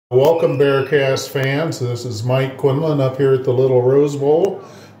Welcome, Bearcast fans. This is Mike Quinlan up here at the Little Rose Bowl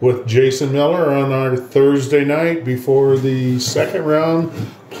with Jason Miller on our Thursday night before the second round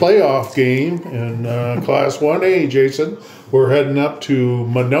playoff game in Class 1A, Jason. We're heading up to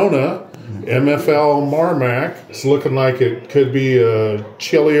Monona, MFL MarMac. It's looking like it could be a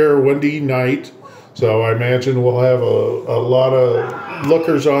chillier, windy night. So I imagine we'll have a lot of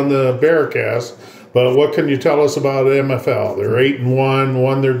lookers on the Bearcast. But what can you tell us about MFL? They're 8-1,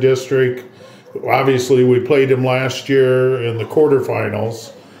 won their district. Obviously, we played them last year in the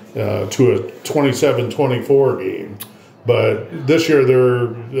quarterfinals to a 27-24 game. But this year, they're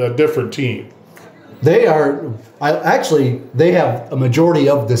a different team. They are, they have a majority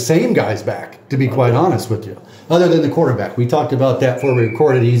of the same guys back, to be quite honest with you, other than the quarterback. We talked about that before we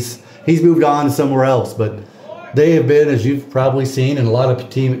recorded. He's moved on somewhere else, but they have been, as you've probably seen, and a lot of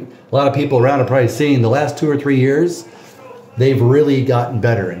people around have probably seen, the last 2 or 3 years, they've really gotten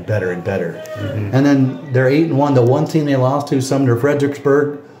better and better and better. Mm-hmm. And then they're 8-1. The one team they lost to, Sumner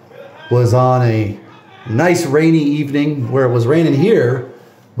Fredericksburg, was on a nice rainy evening where it was raining here,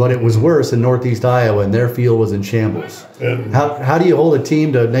 but it was worse in Northeast Iowa, and their field was in shambles. And how do you hold a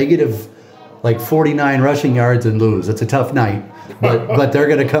team to negative like 49 rushing yards and lose? It's a tough night, but they're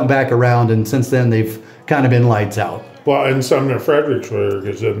going to come back around, and since then they've kind of been lights out. Well, and Sumner Fredericksburg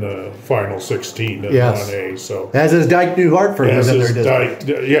is in the final 16 in 1A. So as is Dyke New Hartford is in their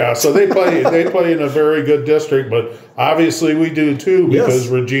district. Yeah, so they play in a very good district, but obviously we do too because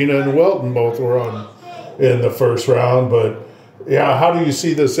Regina and Wilton both were on in the first round. But yeah, how do you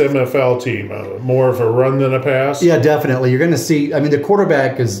see this MFL team? More of a run than a pass? Yeah, definitely. You're going to see. I mean, the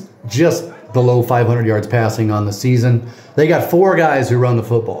quarterback is just below 500 yards passing on the season. They got 4 guys who run the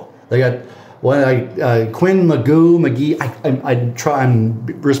football. They got Quinn McGee. I'm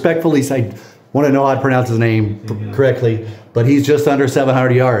respectfully, I want to know how to pronounce his name correctly, but he's just under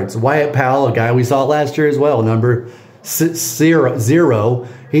 700 yards. Wyatt Powell, a guy we saw last year as well, number 0.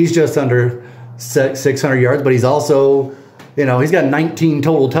 He's just under 600 yards, but he's also, he's got 19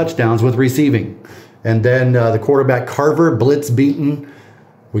 total touchdowns with receiving. And then the quarterback Carver, blitz beaten.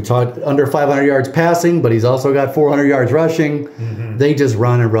 We talked under 500 yards passing, but he's also got 400 yards rushing. Mm-hmm. They just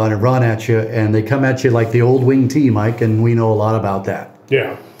run and run and run at you, and they come at you like the old wing T, Mike, and we know a lot about that.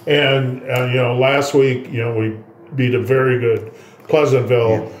 Yeah, and last week, we beat a very good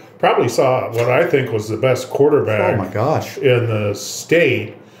Pleasantville. Yeah. Probably saw what I think was the best quarterback. Oh my gosh, in the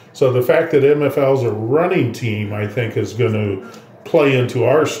state. So the fact that MFL's a running team, I think, is going to play into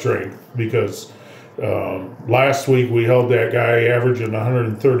our strength because. Last week we held that guy averaging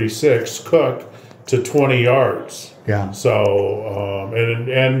 136, Cook, to 20 yards. Yeah. So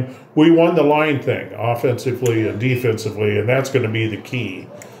and we won the line thing offensively and defensively, and that's going to be the key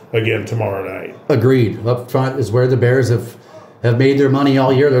again tomorrow night. Agreed. Up front is where the Bears have made their money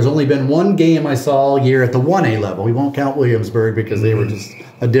all year. There's only been one game I saw all year at the 1A level. We won't count Williamsburg because they were just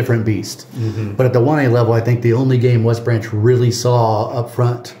a different beast. Mm-hmm. But at the 1A level, I think the only game West Branch really saw up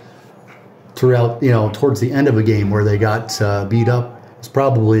front throughout, towards the end of a game where they got beat up was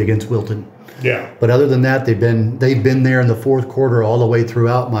probably against Wilton. Yeah. But other than that, they've been there in the fourth quarter all the way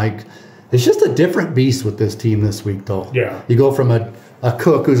throughout, Mike. It's just a different beast with this team this week, though. Yeah. You go from a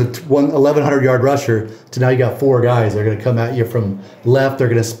Cook who's a 1,100-yard rusher to now you got 4 guys. They're going to come at you from left. They're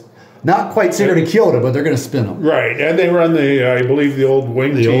going to not quite Cedar to Kyoto, but they're going to spin them. Right, and they run I believe, the old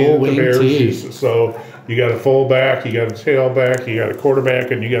wing team. The Bears. So you got a fullback, you got a tailback, you got a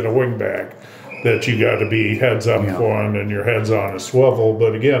quarterback, and you got a wingback that you got to be heads up on and your head's on a swivel.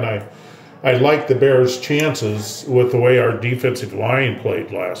 But again, I like the Bears' chances with the way our defensive line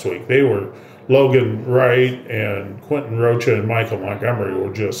played last week. They were Logan Wright and Quentin Rocha and Michael Montgomery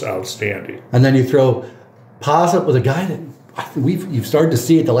were just outstanding. And then you throw Posset with a guy that you've started to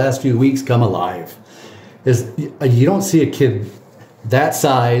see it the last few weeks come alive. You don't see a kid that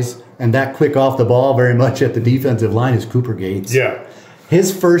size and that quick off the ball very much at the defensive line as Cooper Gates. Yeah.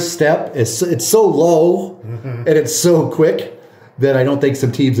 His first step it's so low and it's so quick that I don't think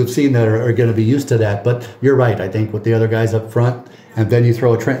some teams have seen that are going to be used to that. But you're right. I think with the other guys up front, and then you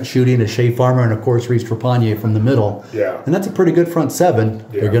throw a Trenton Shooting, a Shea Farmer, and of course Reese Trepanier from the middle. Yeah. And that's a pretty good front 7.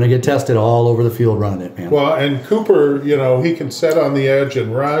 Yeah. They're going to get tested all over the field running it, man. Well, and Cooper, he can set on the edge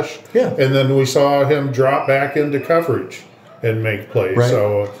and rush. Yeah. And then we saw him drop back into coverage and make plays. Right.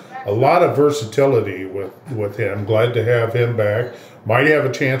 So a lot of versatility with him. Glad to have him back. Might have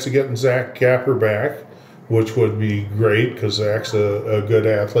a chance of getting Zach Capper back. which would be great because Zach's a good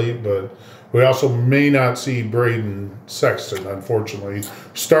athlete. But we also may not see Braden Sexton, unfortunately.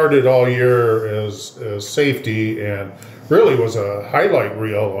 Started all year as safety and really was a highlight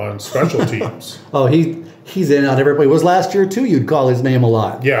reel on special teams. Oh, he's in and out every play. It was last year, too. You'd call his name a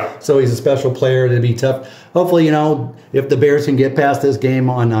lot. Yeah. So he's a special player. It'd be tough. Hopefully, if the Bears can get past this game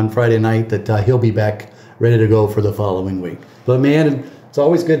on Friday night, that he'll be back ready to go for the following week. But, man, it's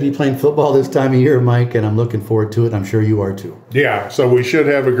always good to be playing football this time of year, Mike, and I'm looking forward to it. I'm sure you are, too. Yeah, so we should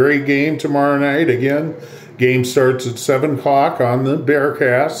have a great game tomorrow night. Again, game starts at 7 o'clock on the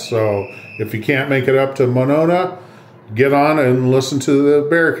Bearcast. So if you can't make it up to Monona, get on and listen to the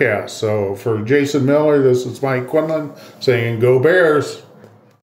Bearcast. So for Jason Miller, this is Mike Quinlan saying, Go Bears!